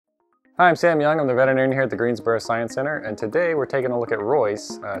Hi, I'm Sam Young. I'm the veterinarian here at the Greensboro Science Center, and today we're taking a look at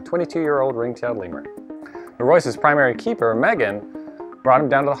Royce, a 22-year-old ring-tailed lemur. Royce's primary keeper, Megan, brought him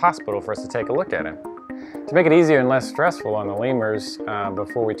down to the hospital for us to take a look at him. To make it easier and less stressful on the lemurs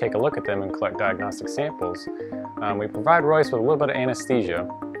before we take a look at them and collect diagnostic samples, we provide Royce with a little bit of anesthesia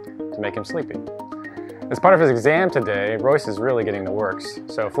to make him sleepy. As part of his exam today, Royce is really getting the works.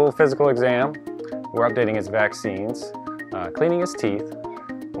 So full physical exam, we're updating his vaccines, cleaning his teeth,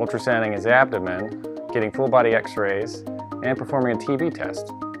 ultrasounding his abdomen, getting full body x-rays, and performing a TB test.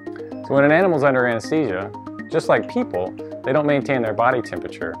 So when an animal's under anesthesia, just like people, they don't maintain their body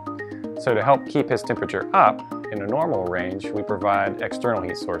temperature. So to help keep his temperature up in a normal range, we provide external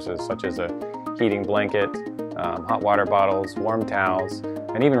heat sources such as a heating blanket, hot water bottles, warm towels,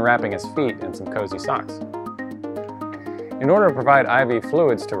 and even wrapping his feet in some cozy socks. In order to provide IV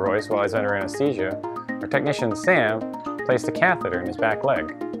fluids to Royce while he's under anesthesia, our technician Sam placed a catheter in his back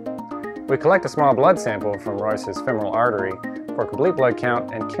leg. We collect a small blood sample from Royce's femoral artery for complete blood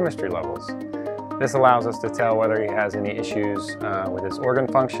count and chemistry levels. This allows us to tell whether he has any issues with his organ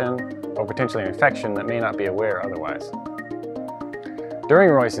function or potentially an infection that may not be aware otherwise. During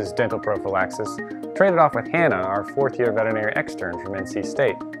Royce's dental prophylaxis, we traded off with Hannah, our fourth-year veterinary extern from NC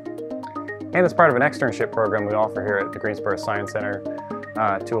State. Hannah's part of an externship program we offer here at the Greensboro Science Center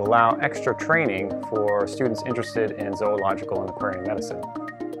to allow extra training for students interested in zoological and aquarium medicine.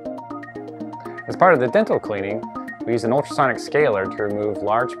 As part of the dental cleaning, we use an ultrasonic scaler to remove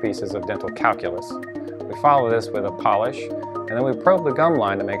large pieces of dental calculus. We follow this with a polish, and then we probe the gum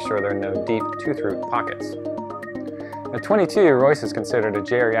line to make sure there are no deep tooth root pockets. At 22, Royce is considered a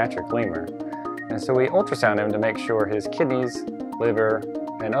geriatric lemur, and so we ultrasound him to make sure his kidneys, liver,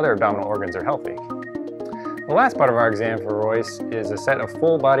 and other abdominal organs are healthy. The last part of our exam for Royce is a set of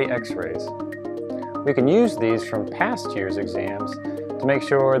full body x-rays. We can use these from past year's exams to make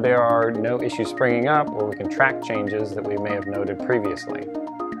sure there are no issues springing up, or we can track changes that we may have noted previously.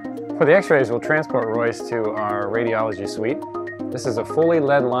 For the x-rays, we'll transport Royce to our radiology suite. This is a fully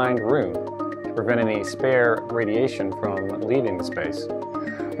lead-lined room to prevent any spare radiation from leaving the space.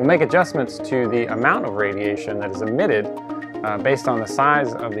 We'll make adjustments to the amount of radiation that is emitted based on the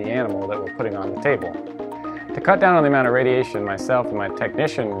size of the animal that we're putting on the table. To cut down on the amount of radiation myself and my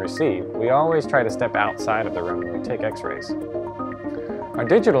technician receive, we always try to step outside of the room when we take x-rays. Our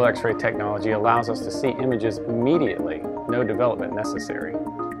digital x-ray technology allows us to see images immediately, no development necessary.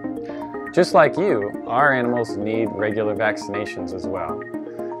 Just like you, our animals need regular vaccinations as well.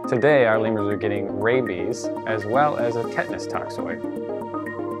 Today, our lemurs are getting rabies as well as a tetanus toxoid.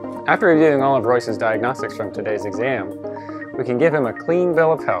 After reviewing all of Royce's diagnostics from today's exam, we can give him a clean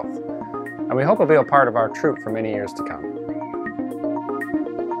bill of health, and we hope he'll be a part of our troop for many years to come.